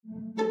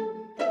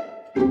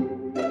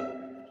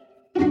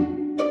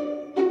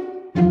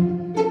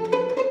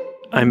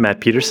I'm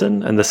Matt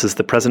Peterson, and this is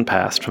The Present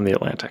Past from The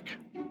Atlantic.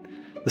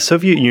 The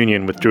Soviet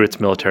Union withdrew its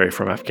military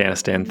from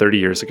Afghanistan 30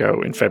 years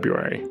ago in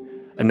February,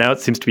 and now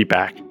it seems to be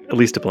back, at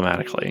least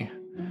diplomatically.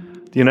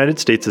 The United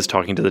States is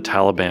talking to the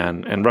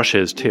Taliban, and Russia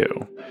is too.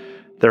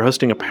 They're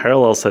hosting a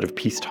parallel set of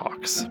peace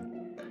talks.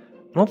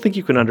 I don't think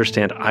you can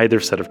understand either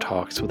set of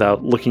talks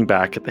without looking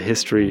back at the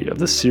history of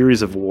the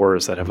series of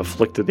wars that have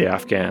afflicted the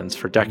Afghans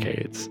for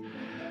decades.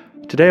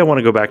 Today I want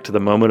to go back to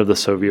the moment of the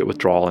Soviet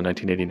withdrawal in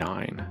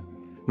 1989.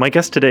 My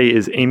guest today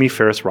is Amie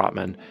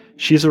Ferris-Rotman.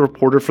 She's a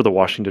reporter for The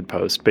Washington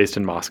Post based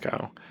in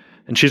Moscow,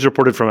 and she's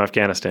reported from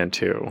Afghanistan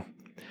too.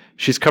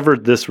 She's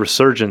covered this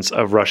resurgence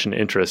of Russian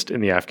interest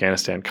in the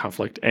Afghanistan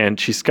conflict, and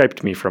she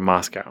Skyped me from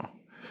Moscow.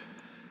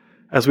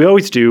 As we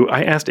always do,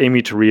 I asked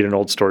Amie to read an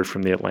old story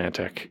from The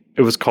Atlantic.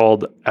 It was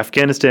called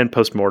Afghanistan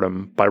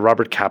Postmortem by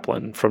Robert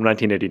Kaplan from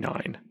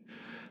 1989.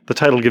 The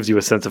title gives you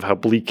a sense of how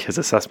bleak his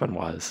assessment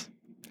was.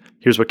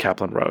 Here's what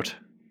Kaplan wrote.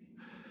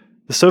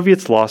 The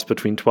Soviets lost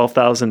between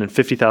 12,000 and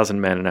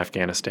 50,000 men in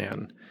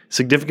Afghanistan,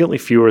 significantly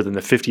fewer than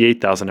the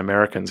 58,000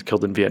 Americans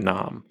killed in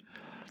Vietnam.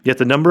 Yet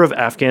the number of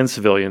Afghan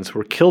civilians who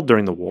were killed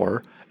during the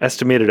war,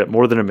 estimated at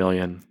more than 1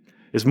 million,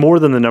 is more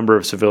than the number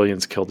of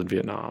civilians killed in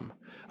Vietnam,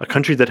 a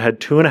country that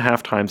had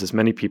 2.5 times as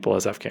many people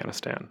as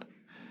Afghanistan.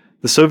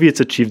 The Soviets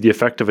achieved the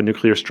effect of a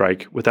nuclear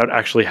strike without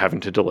actually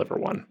having to deliver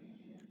one.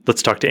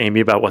 Let's talk to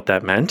Amie about what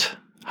that meant.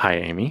 Hi,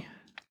 Amie.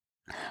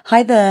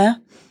 Hi there.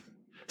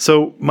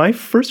 So my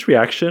first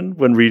reaction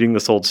when reading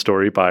this old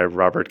story by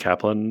Robert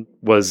Kaplan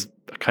was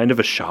kind of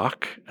a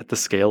shock at the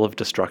scale of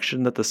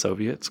destruction that the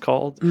Soviets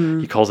called.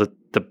 He calls it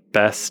the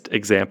best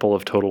example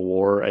of total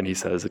war, and he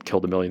says it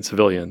killed 1 million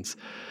civilians.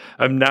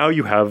 Now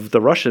you have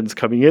the Russians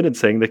coming in and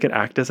saying they can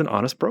act as an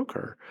honest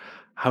broker.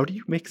 How do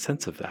you make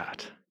sense of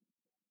that?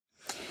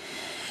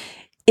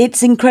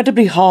 It's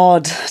incredibly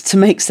hard to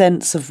make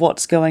sense of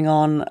what's going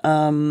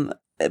on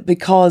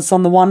because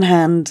on the one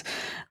hand,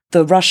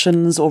 the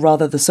Russians, or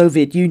rather the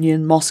Soviet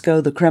Union, Moscow,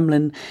 the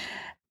Kremlin,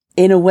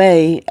 in a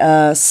way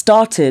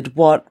started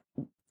what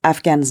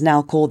Afghans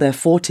now call their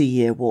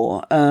 40-year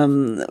war.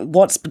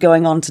 What's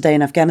going on today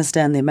in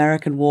Afghanistan, the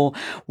American war,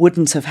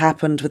 wouldn't have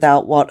happened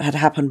without what had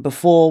happened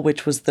before,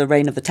 which was the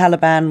reign of the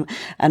Taliban,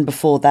 and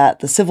before that,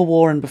 the Civil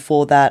War, and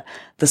before that,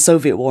 the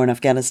Soviet war in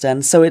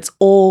Afghanistan. So it's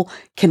all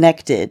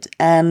connected.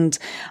 And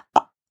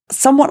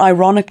somewhat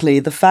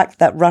ironically, the fact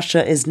that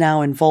Russia is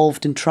now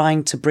involved in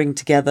trying to bring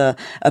together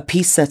a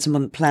peace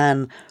settlement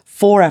plan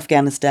for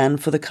Afghanistan,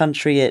 for the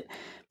country it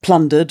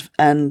plundered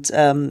and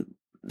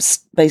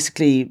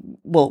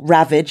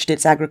ravaged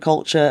its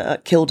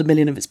agriculture, killed 1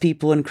 million of its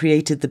people, and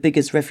created the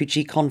biggest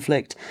refugee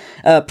conflict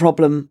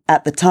problem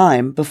at the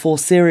time before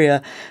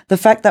Syria. The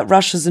fact that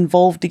Russia's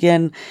involved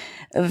again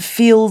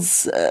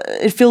feels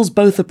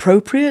both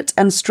appropriate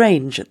and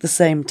strange at the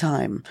same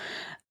time.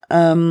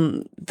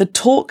 The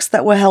talks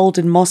that were held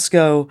in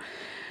Moscow,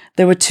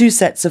 there were 2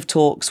 sets of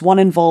talks. One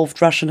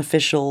involved Russian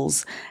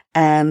officials,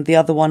 and the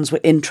other ones were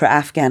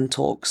intra-Afghan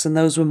talks, and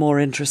those were more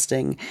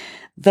interesting.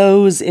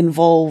 Those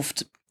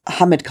involved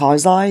Hamid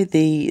Karzai,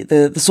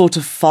 the sort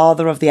of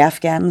father of the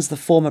Afghans, the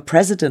former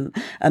president,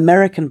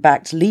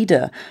 American-backed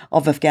leader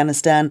of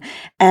Afghanistan.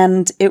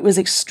 And it was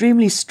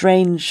extremely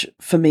strange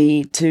for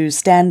me to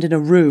stand in a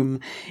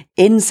room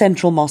in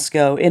central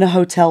Moscow, in a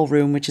hotel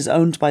room, which is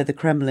owned by the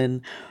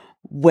Kremlin,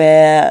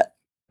 where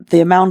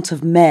the amount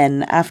of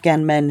men,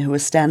 Afghan men who were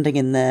standing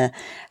in there,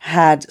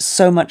 had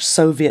so much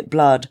Soviet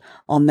blood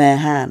on their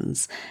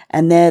hands.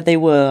 And there they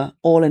were,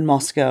 all in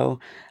Moscow,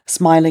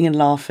 smiling and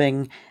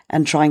laughing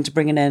and trying to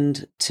bring an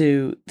end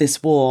to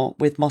this war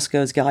with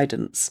Moscow's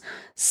guidance.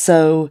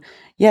 So,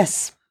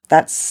 yes,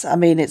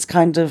 it's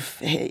kind of,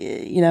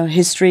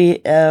 history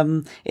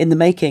in the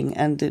making,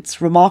 and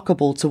it's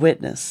remarkable to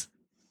witness.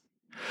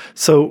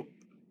 So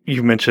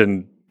you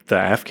mentioned the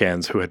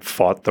Afghans who had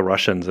fought the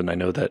Russians, and I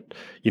know that,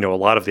 a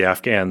lot of the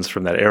Afghans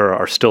from that era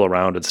are still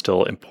around and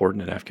still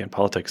important in Afghan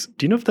politics.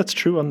 Do you know if that's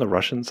true on the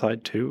Russian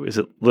side too? Is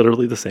it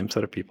literally the same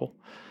set of people?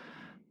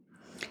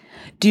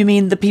 Do you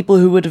mean the people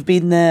who would have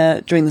been there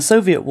during the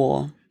Soviet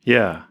war?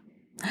 Yeah.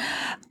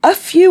 A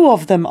few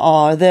of them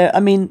are there.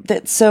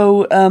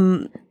 So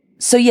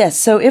yes.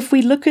 So if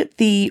we look at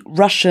the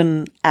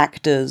Russian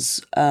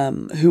actors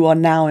who are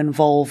now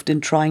involved in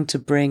trying to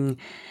bring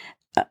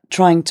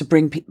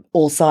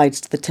all sides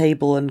to the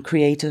table and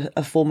create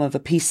a form of a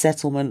peace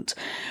settlement,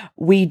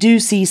 we do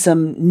see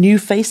some new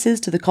faces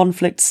to the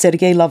conflict.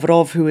 Sergei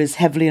Lavrov, who is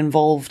heavily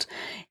involved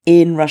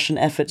in Russian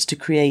efforts to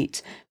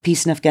create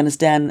peace in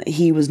Afghanistan,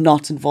 he was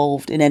not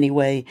involved in any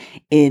way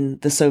in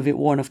the Soviet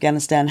war in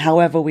Afghanistan.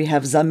 However, we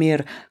have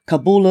Zamir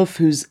Kabulov,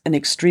 who's an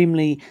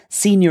extremely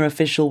senior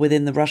official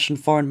within the Russian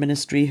Foreign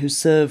Ministry who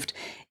served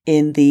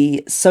in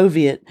the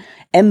Soviet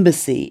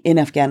embassy in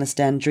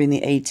Afghanistan during the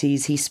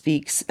 80s. He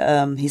speaks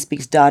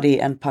Dari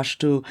and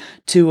Pashto,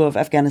 2 of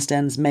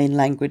Afghanistan's main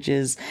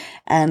languages,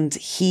 and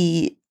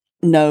he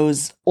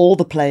knows all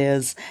the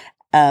players,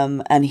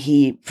 and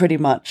he pretty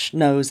much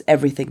knows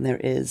everything there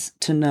is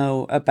to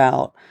know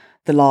about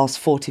the last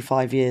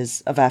 45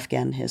 years of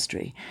Afghan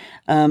history.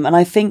 And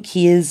I think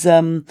he is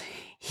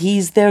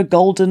he's their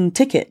golden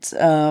ticket.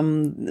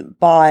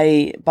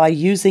 By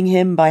using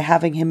him, by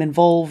having him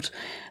involved,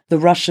 the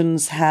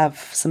Russians have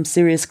some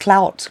serious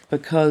clout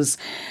because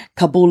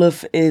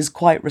Kabulov is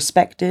quite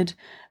respected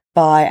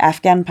by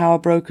Afghan power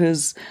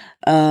brokers.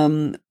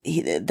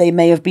 They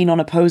may have been on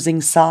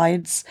opposing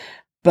sides,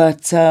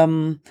 but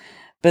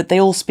they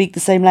all speak the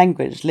same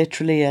language,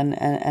 literally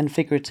and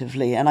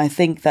figuratively. And I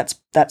think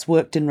that's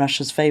worked in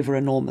Russia's favor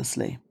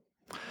enormously.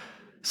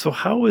 So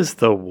how is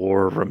the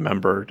war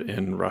remembered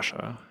in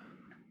Russia?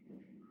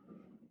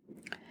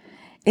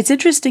 It's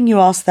interesting you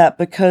ask that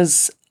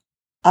because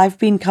I've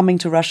been coming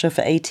to Russia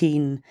for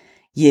 18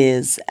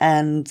 years,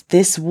 and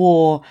this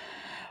war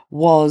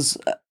was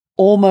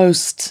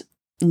almost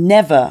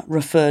never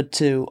referred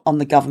to on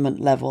the government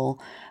level.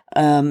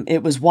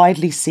 It was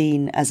widely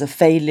seen as a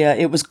failure.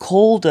 It was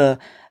called a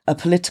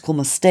political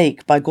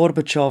mistake by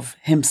Gorbachev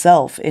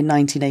himself in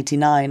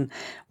 1989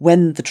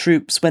 when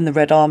the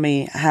Red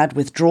Army had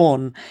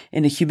withdrawn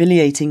in a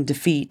humiliating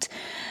defeat.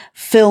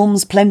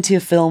 Plenty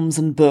of films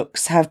and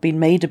books have been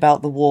made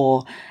about the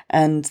war,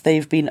 and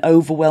they've been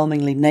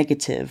overwhelmingly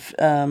negative.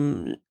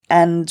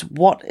 And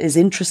what is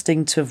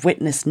interesting to have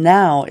witnessed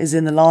now is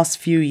in the last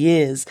few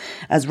years,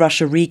 as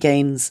Russia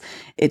regains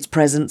its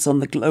presence on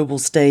the global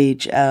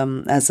stage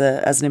as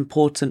an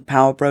important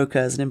power broker,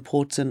 as an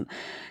important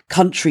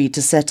country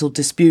to settle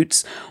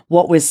disputes,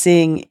 what we're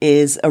seeing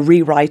is a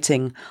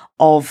rewriting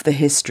of the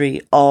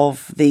history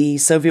of the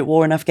Soviet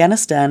war in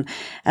Afghanistan.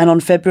 And on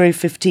February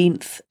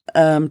 15th,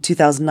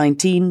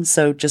 2019,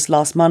 so just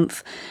last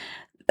month,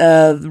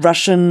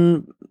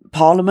 Russian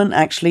Parliament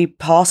actually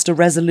passed a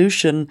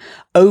resolution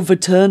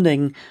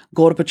overturning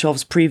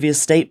Gorbachev's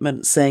previous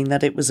statement, saying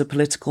that it was a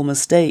political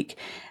mistake.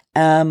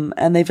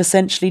 And they've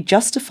essentially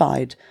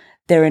justified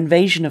their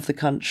invasion of the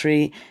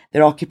country,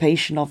 their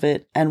occupation of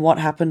it, and what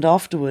happened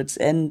afterwards.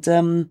 And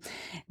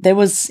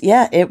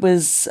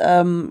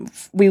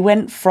we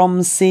went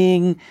from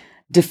seeing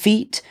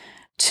defeat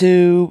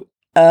to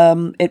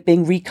it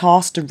being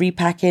recast and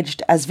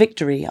repackaged as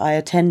victory. I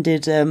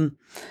attended an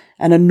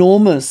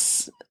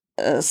enormous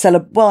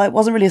it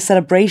wasn't really a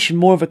celebration,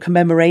 more of a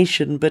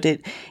commemoration, but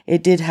it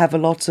did have a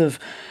lot of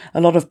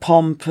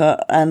pomp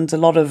and a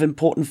lot of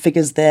important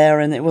figures there,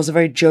 and it was a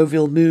very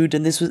jovial mood.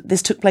 And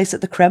this took place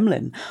at the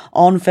Kremlin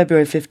on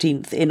February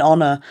 15th in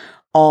honor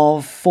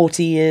of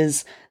 30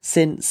 years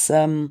since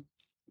the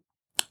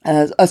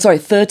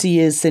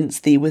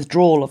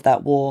withdrawal of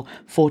that war,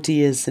 40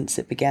 years since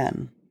it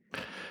began.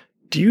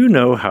 Do you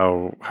know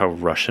how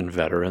Russian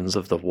veterans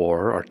of the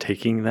war are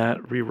taking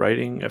that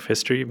rewriting of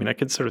history? I mean, I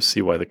can sort of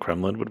see why the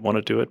Kremlin would want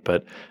to do it,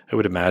 but I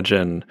would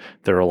imagine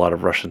there are a lot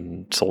of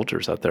Russian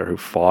soldiers out there who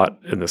fought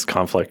in this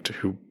conflict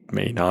who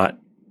may not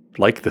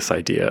like this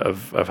idea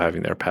of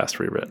having their past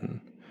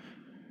rewritten.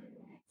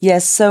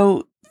 Yes,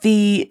 so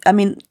the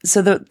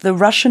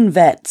Russian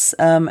vets,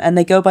 and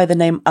they go by the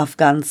name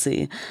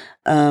Afghansi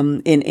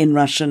in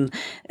Russian,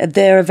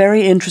 they're a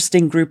very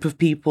interesting group of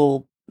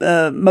people.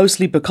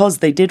 Mostly because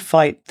they did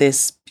fight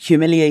this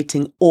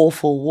humiliating,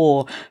 awful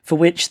war for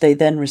which they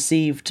then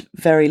received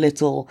very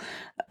little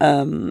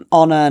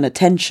honor and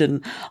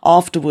attention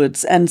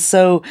afterwards. And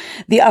so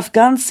the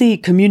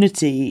Afghansi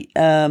community,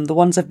 the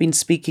ones I've been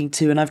speaking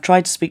to, and I've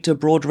tried to speak to a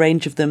broad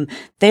range of them,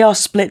 they are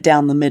split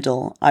down the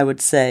middle, I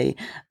would say,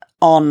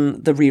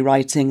 on the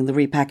rewriting, the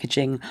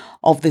repackaging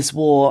of this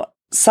war.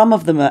 Some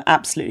of them are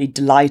absolutely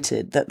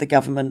delighted that the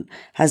government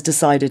has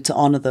decided to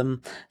honor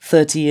them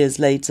 30 years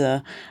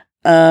later.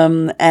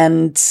 But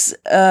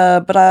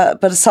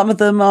some of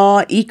them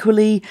are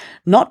equally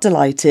not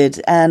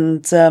delighted,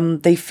 and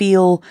they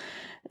feel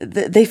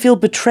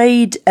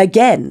betrayed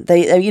again.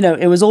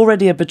 It was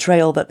already a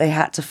betrayal that they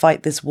had to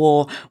fight this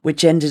war,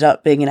 which ended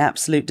up being an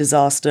absolute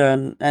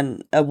disaster,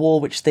 and a war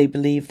which they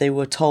believe they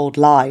were told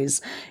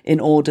lies in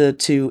order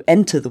to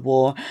enter the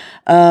war.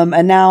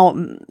 And now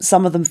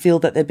some of them feel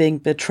that they're being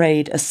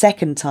betrayed a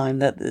second time,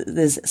 that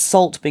there's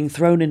salt being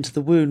thrown into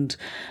the wound,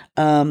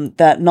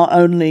 that not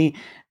only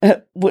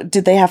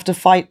did they have to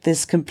fight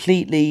this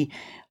completely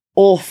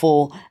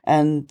awful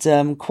and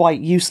quite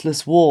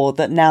useless war,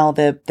 that now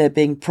they're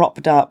being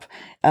propped up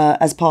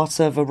as part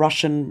of a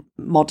Russian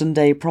modern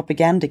day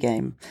propaganda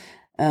game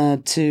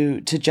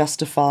to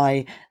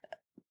justify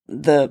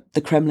the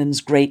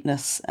Kremlin's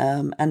greatness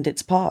and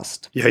its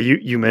past. Yeah,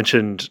 you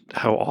mentioned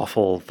how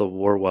awful the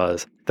war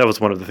was. That was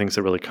one of the things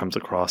that really comes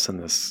across in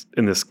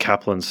this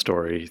Kaplan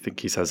story. I think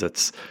he says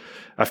it's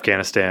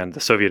Afghanistan, the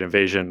Soviet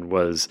invasion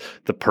was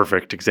the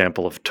perfect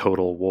example of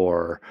total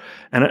war.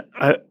 And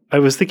I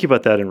was thinking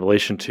about that in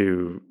relation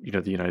to,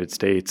 the United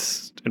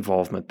States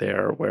involvement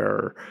there,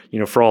 where,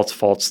 for all its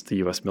faults, the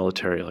U.S.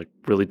 military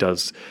really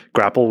does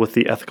grapple with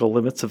the ethical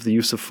limits of the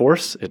use of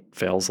force. It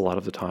fails a lot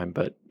of the time,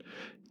 but,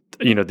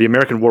 the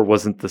American war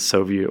wasn't the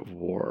Soviet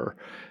war.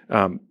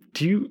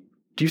 Do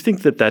you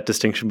think that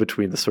distinction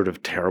between the sort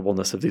of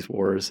terribleness of these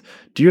wars,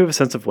 do you have a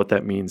sense of what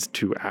that means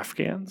to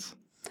Afghans?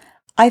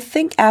 I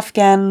think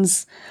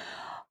Afghans,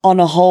 on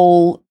a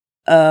whole,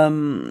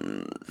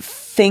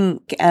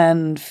 think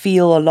and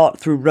feel a lot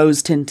through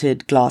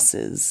rose-tinted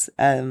glasses,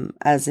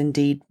 as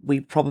indeed we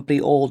probably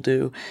all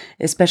do,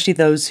 especially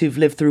those who've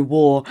lived through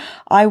war.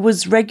 I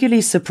was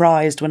regularly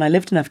surprised when I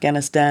lived in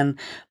Afghanistan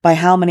by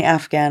how many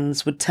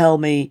Afghans would tell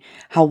me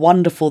how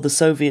wonderful the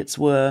Soviets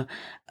were,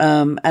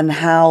 and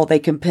how they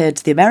compared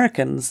to the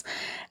Americans.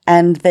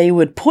 And they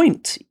would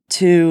point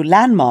to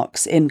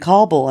landmarks in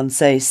Kabul and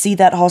say, see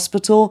that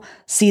hospital,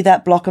 see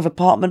that block of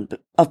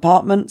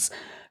apartments.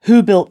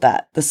 Who built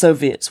that? The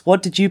Soviets.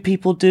 What did you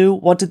people do?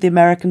 What did the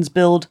Americans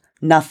build?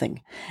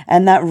 Nothing.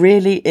 And that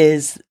really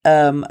is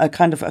a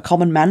kind of a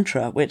common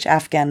mantra, which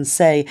Afghans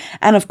say.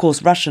 And of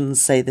course,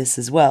 Russians say this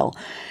as well.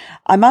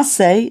 I must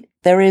say,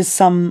 there is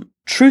some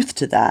truth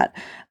to that.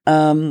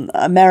 The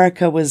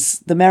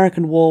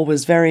American war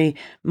was very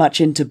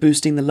much into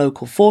boosting the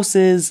local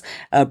forces,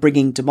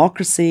 bringing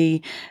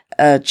democracy,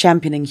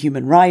 championing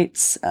human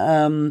rights.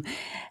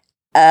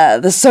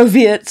 The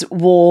Soviet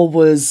war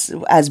was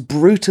as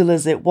brutal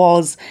as it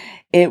was.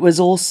 It was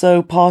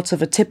also part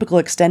of a typical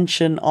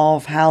extension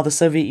of how the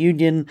Soviet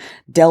Union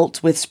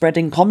dealt with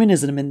spreading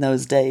communism in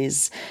those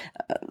days.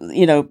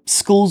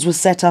 Schools were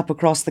set up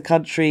across the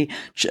country.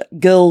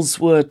 Girls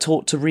were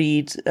taught to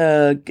read.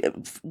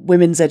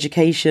 Women's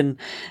education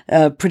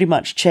pretty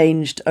much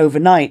changed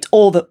overnight.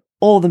 All the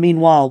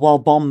meanwhile, while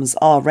bombs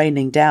are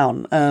raining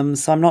down.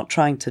 So I'm not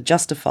trying to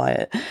justify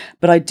it,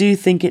 but I do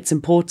think it's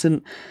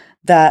important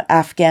that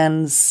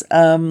Afghans,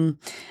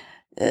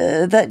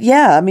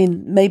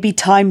 maybe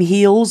time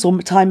heals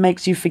or time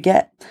makes you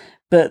forget,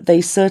 but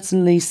they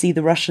certainly see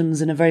the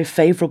Russians in a very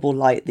favorable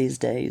light these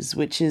days,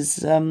 which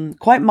is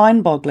quite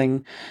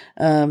mind-boggling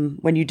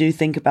when you do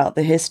think about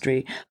the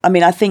history. I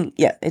mean, I think,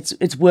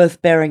 it's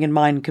worth bearing in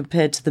mind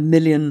compared to the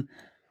million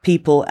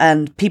people,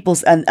 and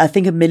I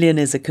think 1 million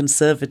is a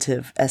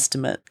conservative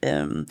estimate.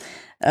 There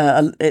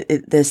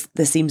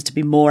seems to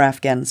be more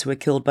Afghans who were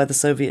killed by the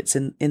Soviets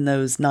in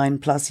those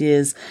 9+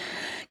 years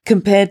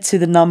compared to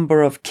the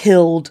number of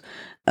killed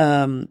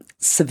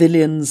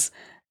civilians.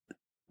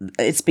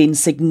 It's been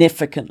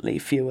significantly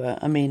fewer.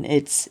 I mean,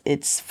 it's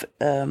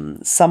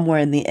somewhere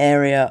in the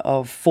area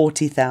of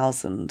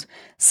 40,000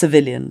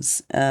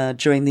 civilians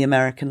during the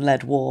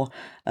American-led war.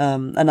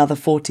 Another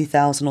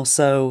 40,000 or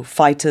so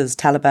fighters,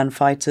 Taliban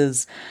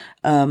fighters,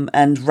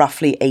 and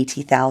roughly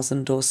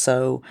 80,000 or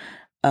so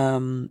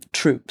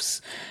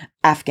troops,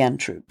 Afghan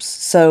troops.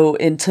 So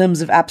in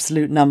terms of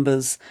absolute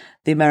numbers,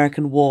 the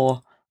American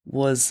war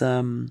was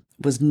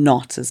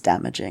not as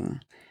damaging.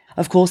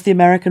 Of course, the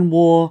American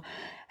war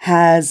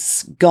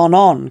has gone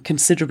on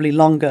considerably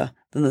longer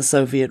than the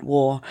Soviet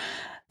war.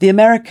 The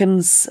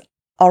Americans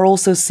are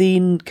also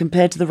seen,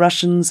 compared to the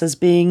Russians, as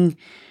being,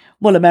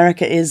 well,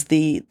 America is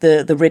the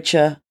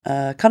richer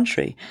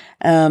country.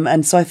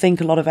 And so I think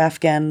a lot of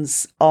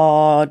Afghans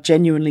are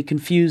genuinely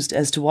confused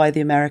as to why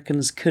the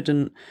Americans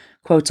couldn't,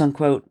 quote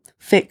unquote,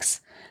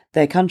 fix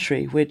their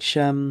country, which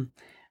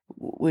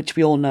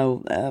we all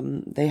know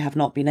they have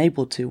not been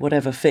able to,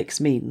 whatever fix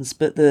means.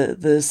 But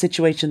the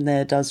situation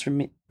there does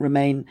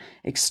remain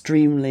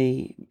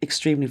extremely,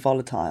 extremely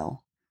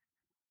volatile.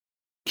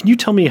 Can you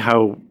tell me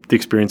how the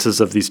experiences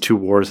of these two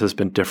wars has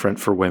been different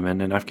for women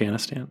in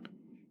Afghanistan?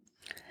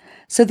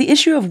 So the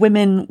issue of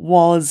women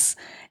was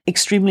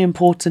extremely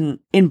important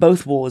in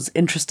both wars,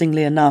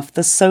 interestingly enough.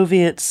 The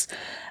Soviets,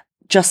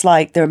 just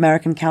like their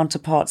American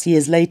counterparts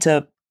years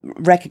later,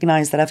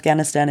 recognized that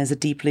Afghanistan is a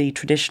deeply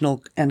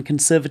traditional and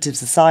conservative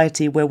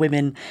society where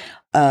women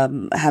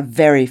have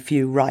very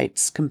few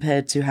rights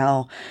compared to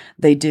how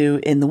they do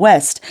in the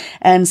West.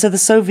 And so the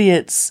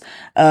Soviets,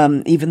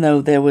 even though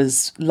there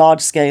was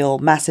large-scale,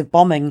 massive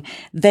bombing,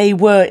 they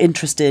were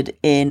interested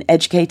in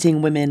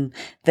educating women.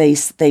 They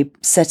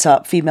set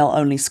up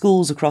female-only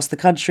schools across the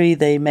country.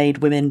 They made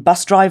women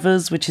bus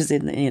drivers, which is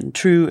in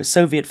true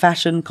Soviet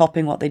fashion,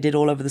 copying what they did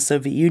all over the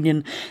Soviet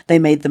Union. They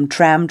made them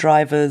tram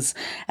drivers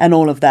and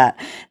all of that.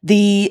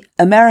 The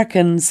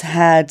Americans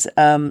had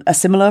a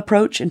similar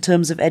approach in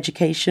terms of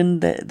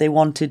education. They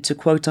wanted to,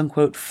 quote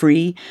unquote,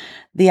 free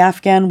the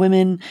Afghan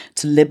women,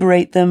 to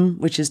liberate them,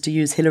 which is to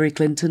use Hillary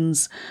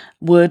Clinton's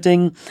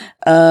wording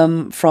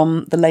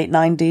from the late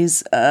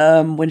 90s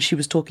when she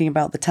was talking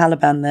about the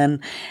Taliban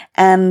then.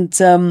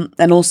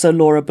 And also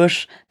Laura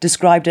Bush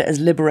described it as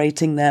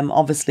liberating them.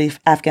 Obviously,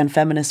 Afghan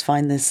feminists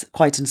find this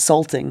quite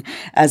insulting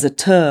as a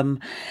term.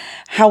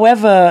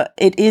 However,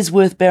 it is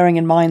worth bearing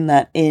in mind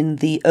that in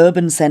the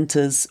urban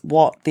centers,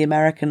 what the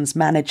Americans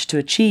managed to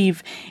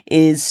achieve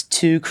is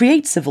to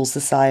create civil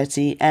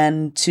society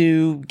and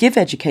to give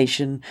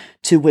education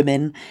to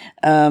women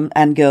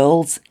and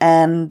girls.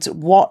 And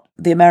what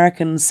the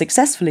Americans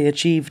successfully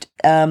achieved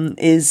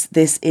is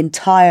this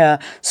entire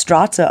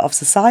strata of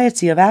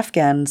society of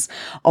Afghans,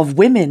 of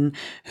women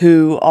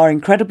who are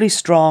incredibly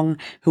strong,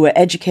 who are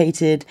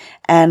educated,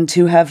 and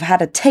who have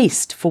had a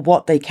taste for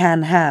what they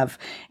can have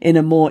in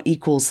a more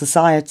equal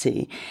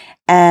society.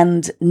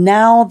 And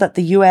now that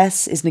the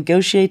US is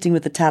negotiating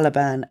with the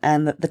Taliban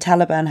and that the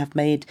Taliban have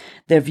made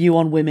their view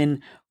on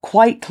women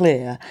quite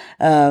clear.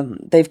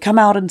 They've come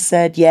out and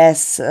said,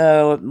 yes,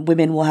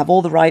 women will have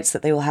all the rights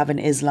that they will have in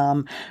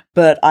Islam,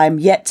 but I'm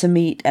yet to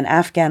meet an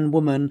Afghan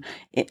woman,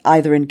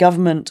 either in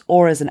government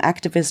or as an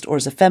activist or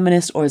as a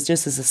feminist or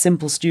just as a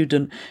simple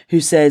student, who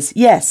says,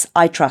 yes,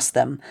 I trust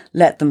them,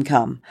 let them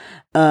come.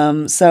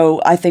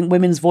 So I think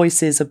women's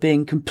voices are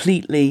being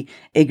completely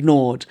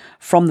ignored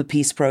from the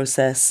peace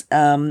process,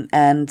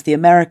 and the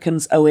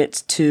Americans owe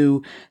it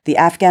to the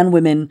Afghan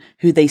women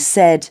who they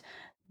said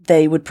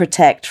they would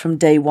protect from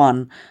day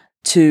one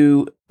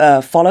to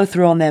follow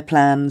through on their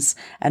plans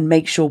and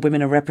make sure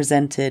women are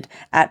represented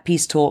at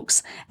peace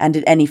talks and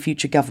in any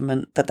future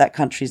government that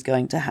country is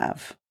going to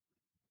have.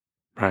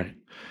 Right.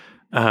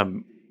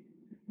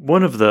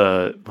 One of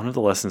the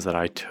lessons that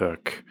I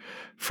took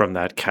from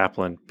that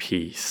Kaplan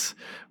piece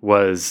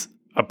was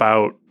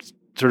about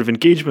sort of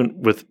engagement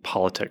with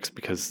politics,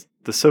 because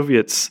the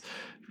Soviets,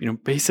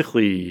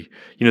 basically,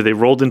 they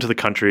rolled into the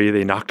country,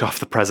 they knocked off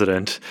the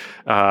president,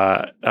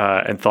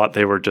 and thought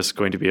they were just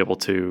going to be able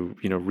to,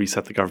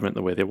 reset the government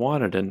the way they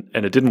wanted, and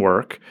it didn't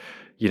work.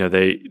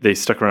 They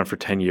stuck around for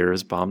 10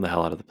 years, bombed the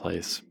hell out of the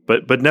place,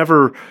 but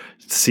never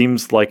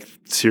seems like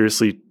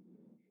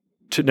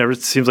they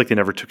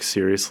never took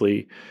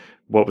seriously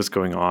what was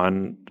going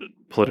on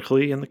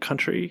politically in the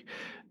country.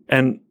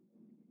 And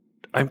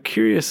I'm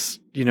curious,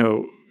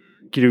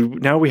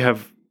 now we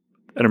have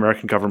an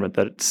American government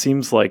that it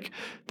seems like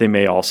they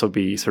may also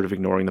be sort of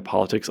ignoring the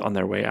politics on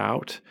their way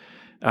out,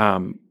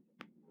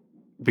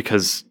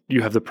 because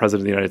you have the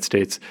president of the United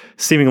States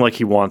seeming like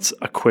he wants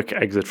a quick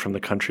exit from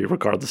the country,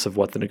 regardless of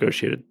what the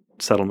negotiated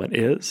settlement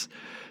is.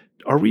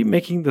 Are we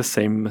making the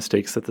same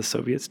mistakes that the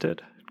Soviets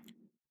did?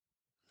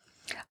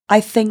 I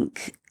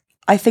think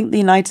the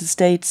United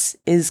States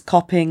is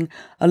copying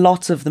a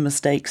lot of the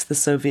mistakes the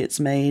Soviets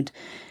made,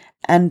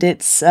 and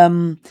it's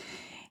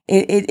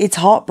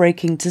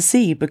heartbreaking to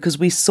see, because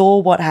we saw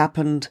what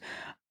happened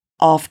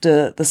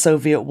after the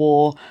Soviet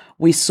war.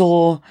 We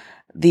saw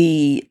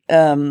the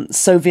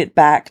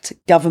Soviet-backed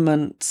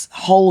government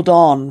hold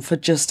on for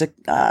just a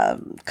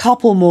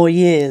couple more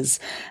years.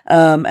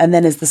 And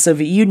then as the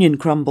Soviet Union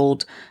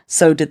crumbled,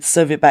 so did the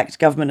Soviet-backed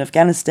government of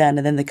Afghanistan,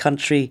 and then the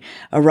country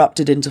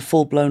erupted into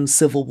full-blown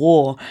civil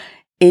war.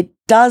 It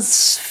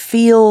does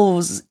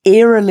feel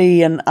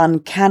eerily and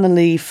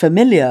uncannily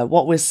familiar,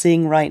 what we're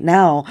seeing right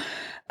now.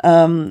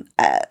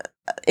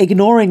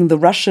 Ignoring the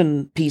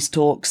Russian peace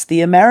talks,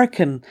 the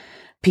American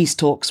peace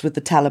talks with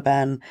the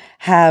Taliban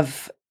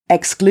have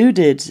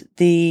excluded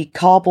the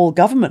Kabul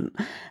government.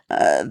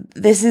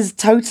 This is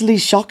totally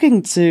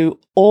shocking to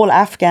all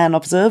Afghan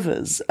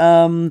observers.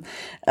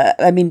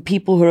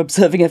 People who are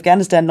observing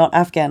Afghanistan, not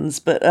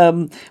Afghans, but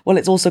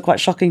it's also quite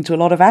shocking to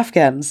a lot of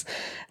Afghans.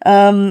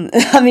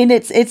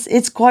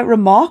 It's quite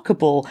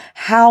remarkable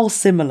how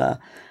similar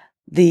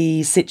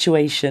the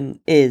situation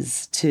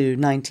is to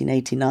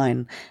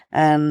 1989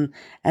 and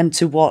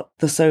to what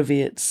the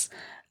Soviets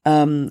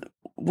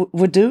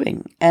were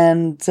doing.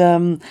 And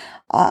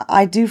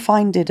I do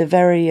find it a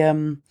very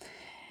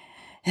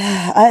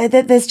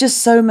there's just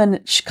so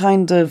much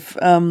kind of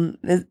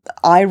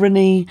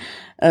irony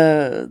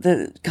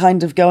the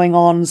kind of going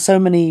on, so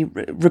many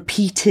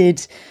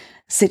repeated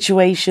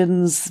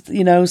situations,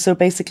 so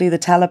basically the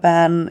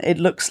Taliban, it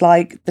looks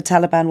like the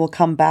Taliban will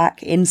come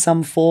back in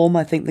some form.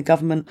 I think the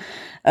government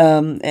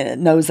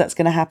knows that's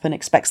going to happen,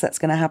 expects that's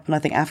going to happen. I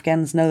think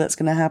Afghans know that's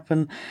going to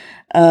happen.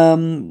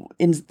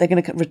 They're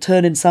going to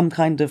return in some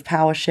kind of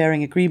power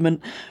sharing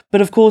agreement.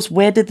 But of course,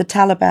 where did the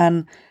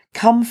Taliban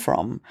come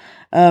from?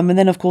 And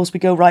then, of course, we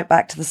go right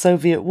back to the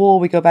Soviet war.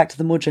 We go back to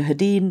the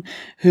Mujahideen,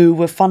 who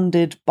were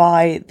funded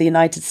by the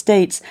United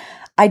States.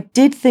 I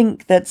did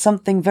think that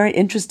something very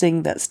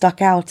interesting that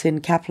stuck out in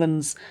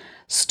Kaplan's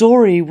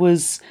story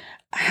was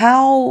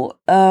how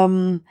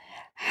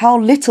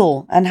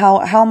little and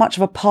how much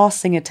of a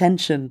passing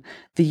attention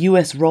the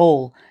US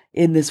role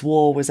in this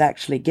war was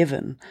actually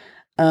given.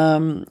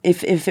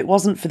 If it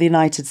wasn't for the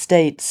United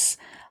States,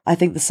 I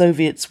think the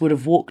Soviets would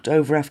have walked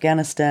over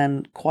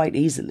Afghanistan quite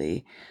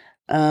easily.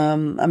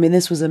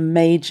 This was a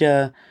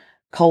major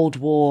Cold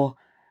War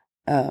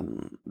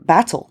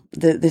battle.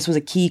 This was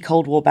a key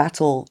Cold War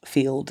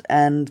battlefield,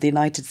 and the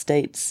United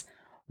States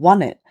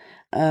won it.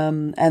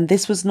 And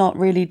this was not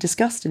really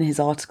discussed in his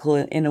article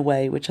in a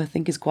way, which I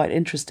think is quite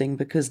interesting,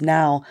 because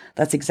now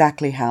that's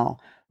exactly how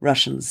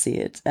Russians see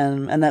it.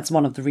 And that's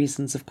one of the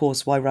reasons, of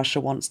course, why Russia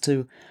wants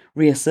to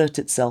reassert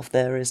itself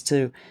there, is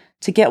to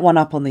get one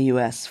up on the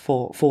US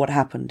for what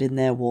happened in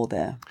their war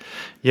there.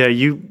 Yeah,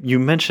 you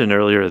mentioned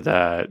earlier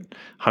that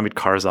Hamid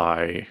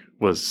Karzai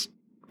was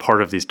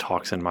part of these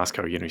talks in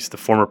Moscow. He's the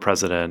former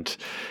president.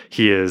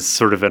 He is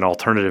sort of an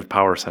alternative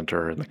power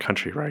center in the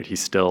country, right? He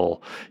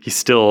still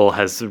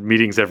has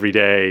meetings every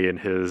day in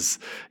his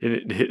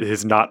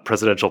not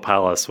presidential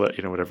palace,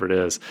 whatever it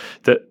is.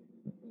 That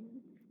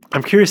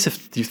I'm curious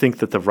if you think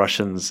that the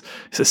Russians,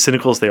 as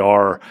cynical as they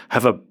are,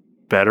 have a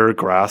better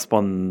grasp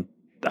on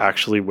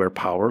actually where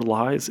power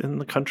lies in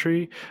the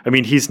country.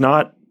 He's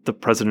not the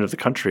president of the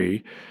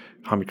country,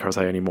 Hamid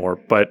Karzai,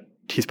 anymore, but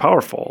he's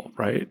powerful,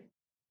 right?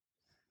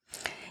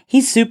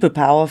 he's super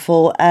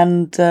powerful,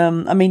 and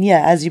I mean,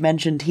 yeah, as you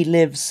mentioned, he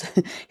lives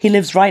he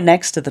lives right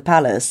next to the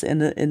palace in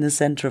the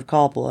center of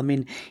Kabul. I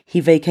mean, he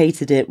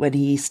vacated it when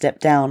he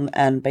stepped down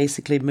and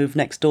basically moved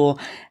next door,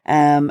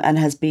 and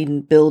has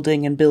been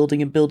building and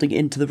building and building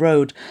into the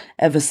road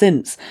ever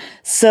since.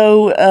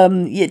 So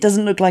it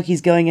doesn't look like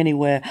he's going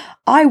anywhere.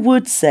 I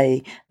would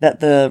say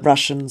that the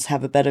Russians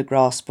have a better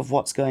grasp of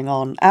what's going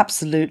on.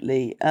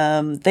 Absolutely,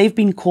 they've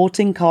been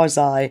courting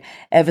Karzai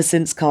ever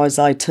since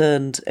Karzai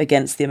turned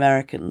against the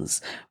Americans,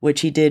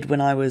 which he did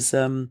when I was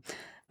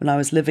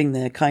living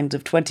there, kind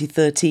of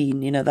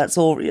 2013. You know, that's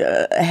all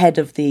ahead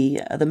of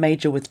the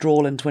major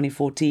withdrawal in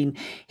 2014.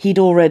 He'd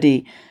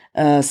already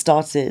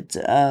started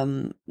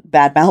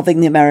bad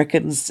mouthing the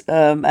Americans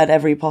at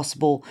every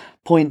possible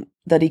point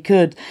that he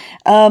could.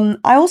 I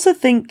also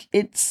think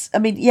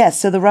yes,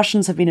 so the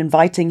Russians have been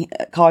inviting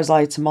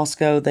Karzai to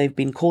Moscow. They've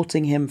been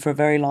courting him for a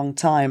very long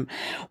time.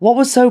 What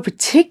was so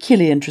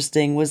particularly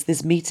interesting was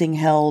this meeting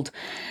held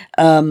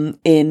in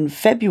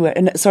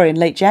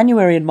late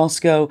January in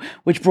Moscow,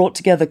 which brought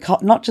together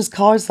not just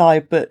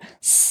Karzai, but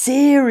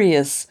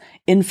serious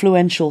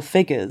influential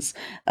figures,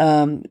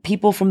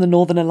 people from the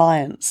Northern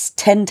Alliance,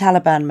 10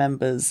 Taliban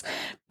members,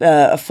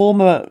 a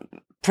former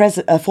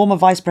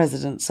vice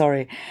president,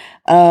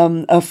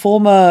 a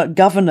former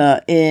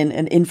governor in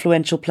an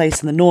influential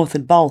place in the north,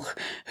 in Balkh,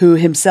 who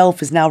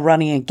himself is now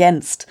running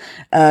against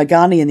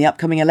Ghani in the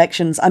upcoming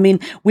elections. I mean,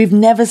 we've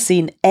never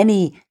seen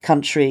any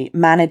country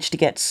manage to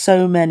get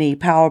so many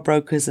power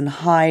brokers and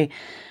high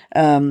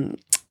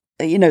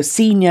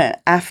senior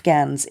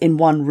Afghans in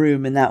one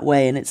room in that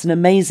way. And it's an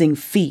amazing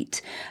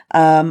feat.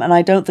 And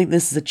I don't think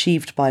this is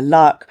achieved by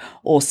luck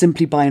or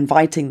simply by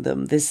inviting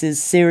them. This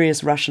is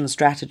serious Russian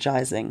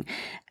strategizing.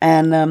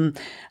 And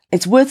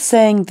it's worth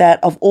saying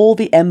that of all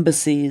the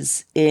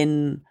embassies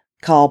in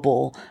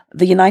Kabul,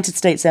 the United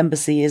States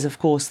Embassy is, of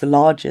course, the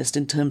largest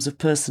in terms of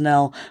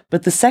personnel,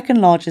 but the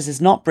second largest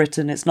is not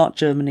Britain, it's not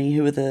Germany,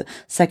 who are the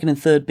second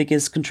and third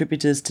biggest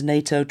contributors to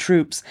NATO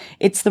troops.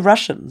 It's the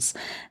Russians.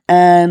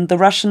 And the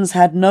Russians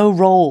had no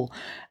role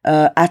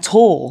at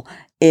all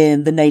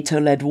in the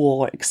NATO-led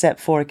war, except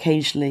for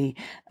occasionally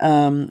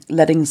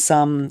letting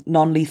some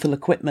non-lethal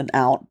equipment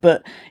out.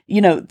 But,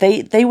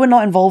 they were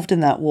not involved in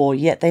that war,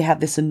 yet they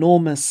have this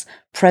enormous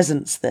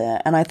presence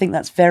there. And I think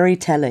that's very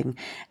telling.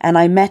 And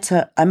I met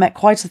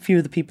quite a few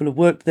of the people who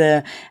worked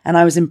there, and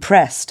I was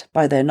impressed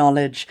by their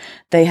knowledge.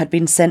 They had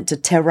been sent to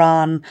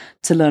Tehran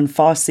to learn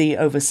Farsi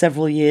over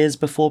several years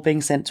before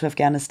being sent to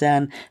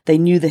Afghanistan. They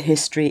knew the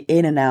history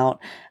in and out.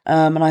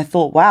 And I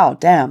thought, wow,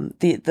 damn,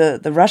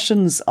 the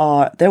Russians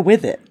they're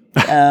with it.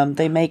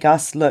 They make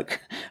us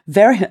look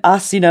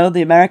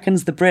the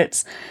Americans, the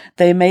Brits,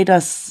 they made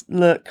us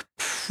look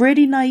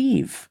pretty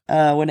naive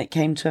when it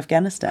came to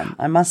Afghanistan,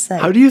 I must say.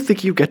 How do you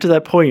think you get to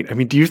that point? I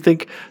mean, do you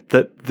think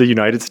that the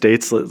United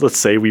States, let's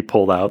say we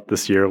pulled out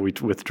this year, we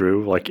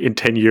withdrew, like in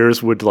 10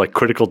 years, would like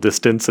critical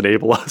distance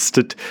enable us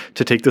to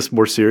take this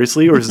more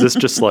seriously? Or is this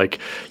just like,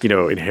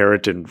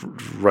 inherent in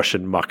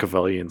Russian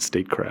Machiavellian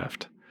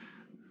statecraft?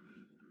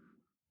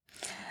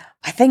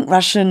 I think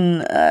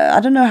Russian,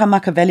 I don't know how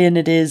Machiavellian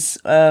it is,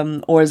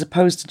 or as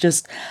opposed to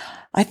just,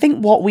 I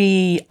think what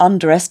we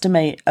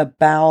underestimate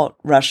about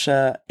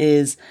Russia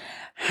is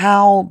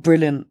how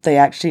brilliant they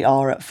actually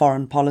are at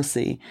foreign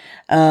policy.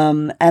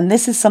 And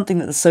this is something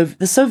that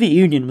the Soviet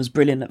Union was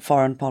brilliant at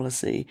foreign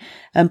policy.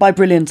 And by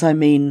brilliant, I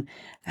mean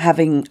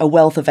having a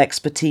wealth of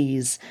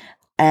expertise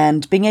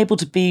and being able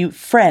to be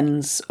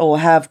friends or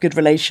have good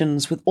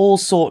relations with all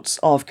sorts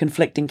of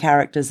conflicting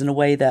characters in a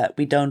way that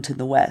we don't in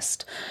the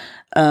West.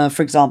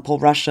 For example,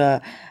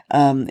 Russia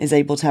is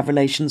able to have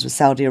relations with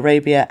Saudi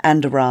Arabia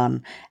and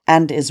Iran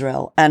and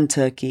Israel and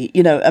Turkey.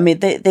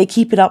 They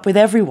keep it up with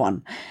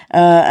everyone,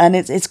 and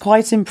it's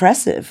quite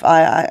impressive.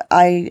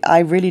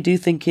 I really do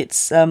think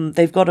it's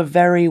they've got a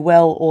very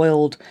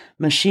well-oiled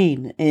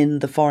machine in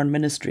the foreign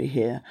ministry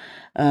here.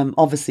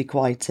 Obviously,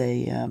 quite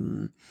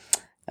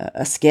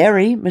a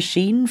scary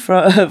machine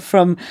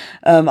from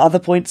other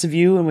points of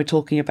view, and we're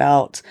talking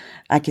about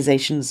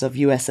accusations of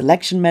US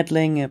election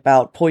meddling,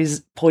 about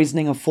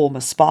poisoning of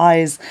former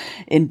spies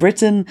in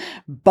Britain.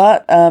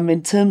 But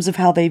in terms of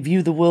how they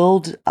view the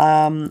world,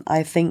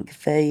 I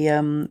think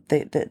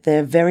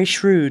they're very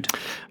shrewd.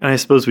 And I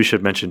suppose we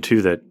should mention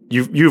too that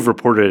you've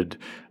reported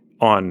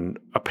on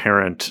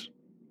apparent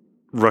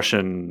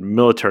Russian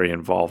military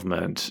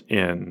involvement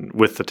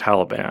with the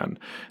Taliban.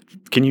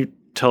 Can you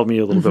tell me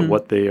a little bit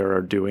what they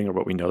are doing, or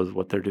what we know of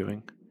what they're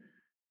doing?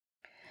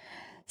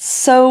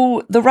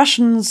 So the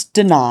Russians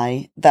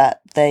deny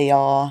that they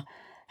are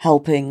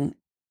helping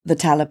the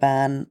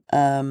Taliban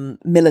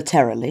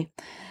militarily.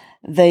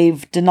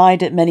 They've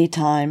denied it many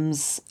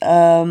times.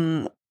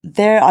 I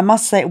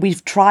must say,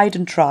 we've tried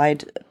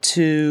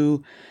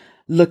to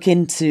look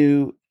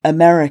into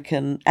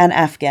American and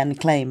Afghan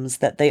claims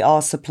that they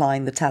are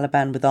supplying the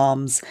Taliban with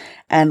arms,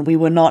 and we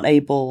were not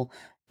able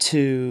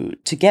to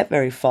get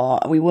very far.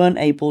 We weren't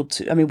able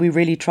to, we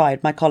really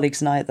tried, my colleagues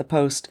and I at the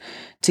Post,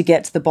 to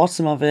get to the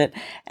bottom of it.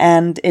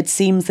 And it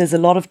seems there's a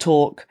lot of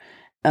talk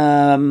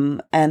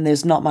and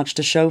there's not much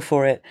to show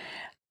for it.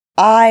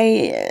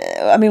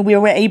 I mean, we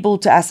were able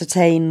to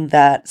ascertain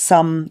that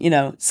some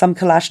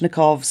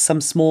Kalashnikovs,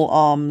 some small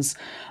arms,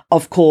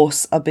 of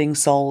course, are being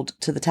sold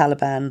to the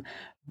Taliban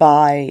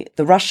by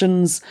the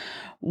Russians.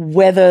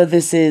 Whether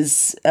this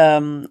is,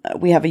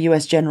 we have a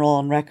US general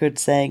on record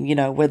saying,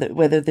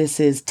 whether this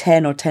is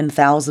 10 or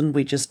 10,000,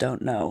 we just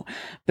don't know,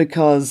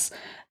 because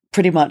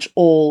pretty much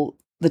all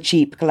the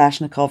cheap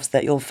Kalashnikovs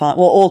that you'll find,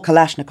 well, all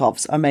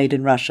Kalashnikovs are made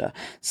in Russia.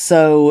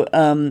 So,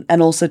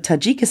 and also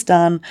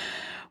Tajikistan,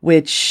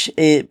 which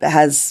it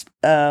has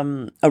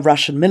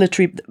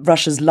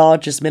Russia's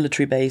largest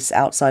military base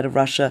outside of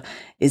Russia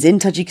is in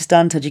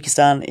Tajikistan.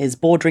 Tajikistan is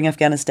bordering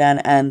Afghanistan,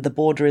 and the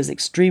border is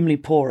extremely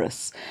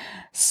porous.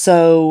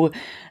 So,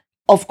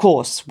 of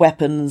course,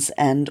 weapons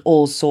and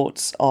all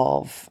sorts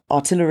of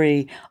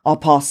artillery are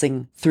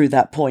passing through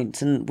that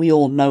point, and we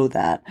all know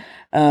that.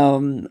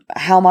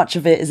 How much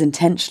of it is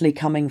intentionally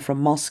coming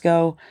from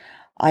Moscow?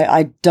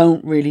 I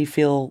don't really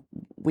feel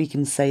we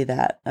can say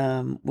that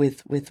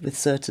with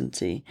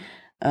certainty.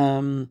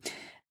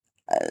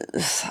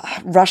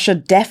 Russia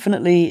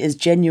definitely is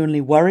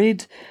genuinely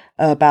worried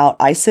about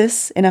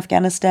ISIS in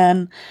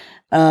Afghanistan.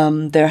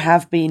 There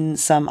have been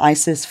some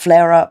ISIS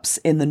flare-ups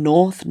in the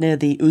north near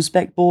the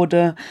Uzbek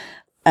border,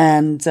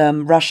 and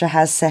Russia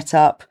has set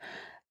up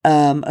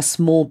a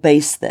small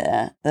base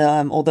there,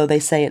 although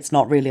they say it's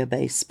not really a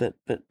base, but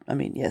I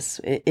mean,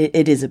 yes,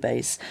 it is a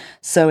base.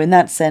 So in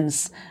that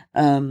sense,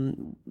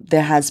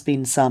 there has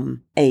been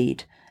some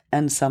aid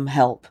and some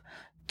help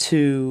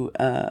to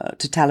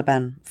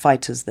Taliban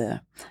fighters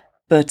there,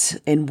 but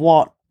in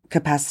what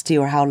capacity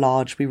or how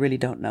large, we really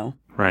don't know.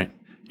 Right.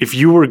 If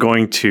you were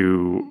going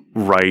to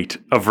write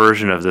a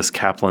version of this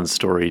Kaplan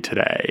story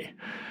today,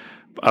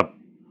 a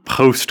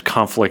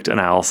post-conflict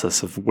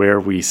analysis of where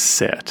we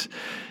sit,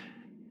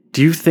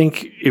 do you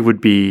think it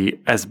would be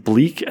as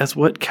bleak as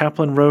what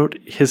Kaplan wrote?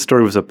 His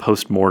story was a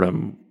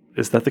post-mortem.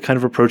 Is that the kind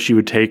of approach you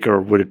would take,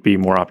 or would it be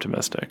more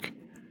optimistic?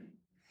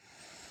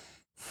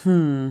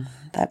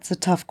 That's a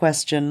tough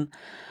question.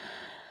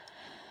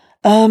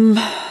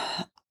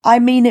 I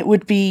mean, it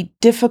would be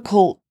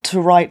difficult to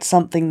write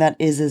something that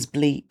is as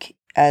bleak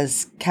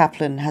as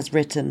Kaplan has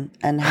written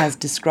and has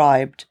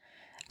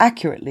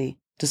accurately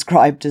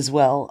described as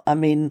well. I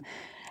mean,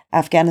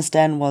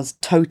 Afghanistan was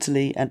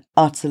totally and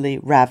utterly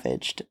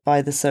ravaged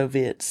by the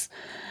Soviets.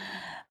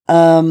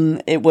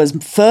 It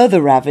was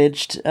further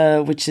ravaged,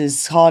 which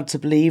is hard to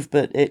believe,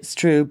 but it's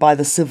true, by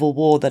the civil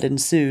war that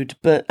ensued,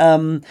 but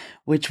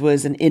which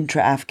was an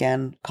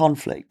intra-Afghan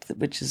conflict,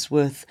 which is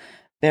worth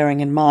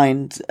bearing in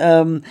mind.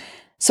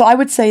 So I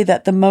would say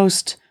that the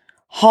most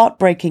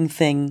heartbreaking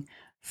thing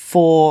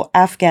for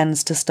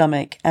Afghans to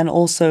stomach, and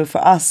also for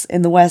us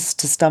in the West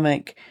to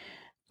stomach,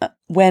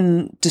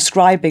 when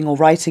describing or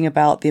writing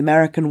about the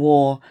American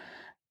war,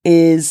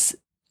 is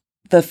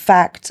the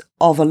fact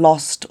of a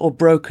lost or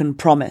broken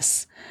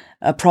promise,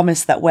 a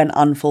promise that went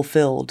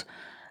unfulfilled,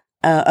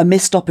 a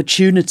missed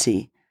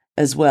opportunity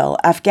as well.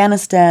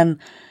 Afghanistan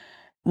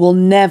will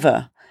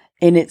never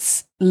in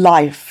its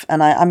life,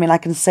 and I mean, I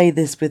can say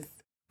this with,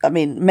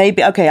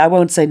 maybe, okay, I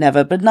won't say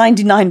never, but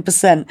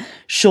 99%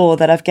 sure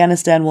that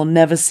Afghanistan will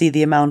never see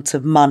the amount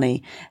of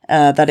money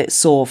that it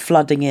saw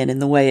flooding in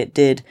the way it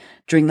did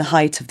during the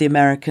height of the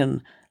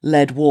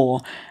American-led war.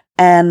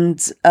 And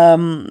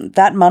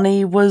that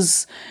money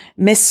was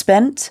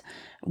misspent.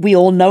 We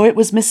all know it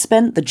was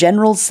misspent. The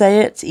generals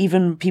say it,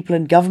 even people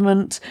in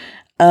government.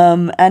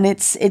 And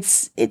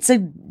it's a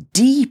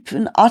deep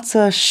and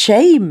utter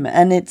shame,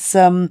 and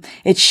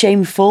it's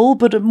shameful.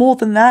 But more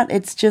than that,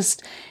 it's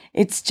just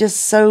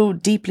so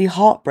deeply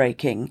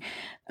heartbreaking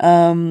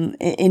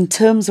in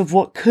terms of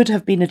what could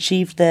have been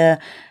achieved there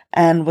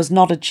and was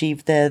not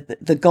achieved there.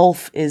 The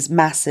gulf is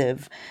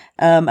massive.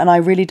 And I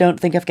really don't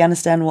think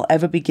Afghanistan will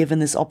ever be given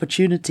this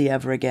opportunity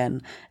ever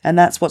again. And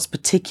that's what's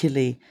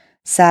particularly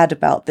sad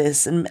about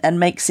this, and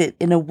makes it,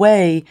 in a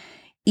way,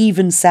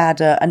 even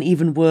sadder and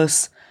even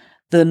worse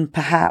than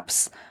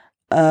perhaps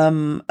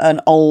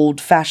an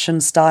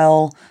old-fashioned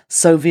style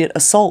Soviet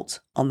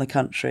assault on the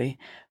country.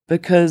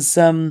 Because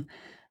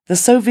the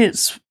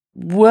Soviets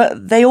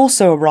they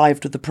also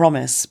arrived with the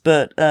promise,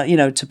 but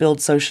to build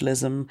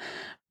socialism.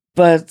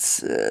 But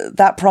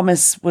that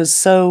promise was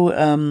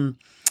so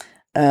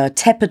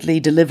tepidly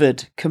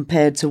delivered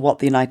compared to what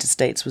the United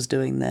States was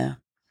doing there.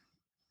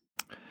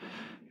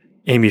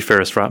 Amie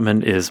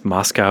Ferris-Rotman is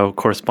Moscow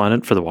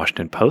correspondent for The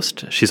Washington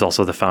Post. She's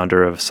also the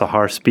founder of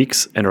Sahar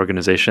Speaks, an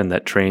organization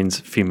that trains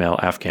female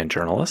Afghan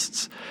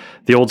journalists.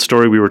 The old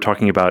story we were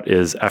talking about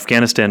is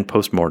Afghanistan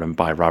Postmortem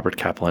by Robert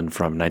Kaplan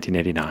from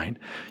 1989.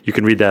 You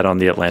can read that on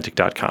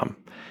theatlantic.com.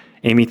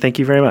 Amie, thank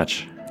you very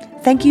much.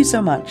 Thank you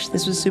so much.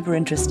 This was super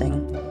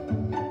interesting.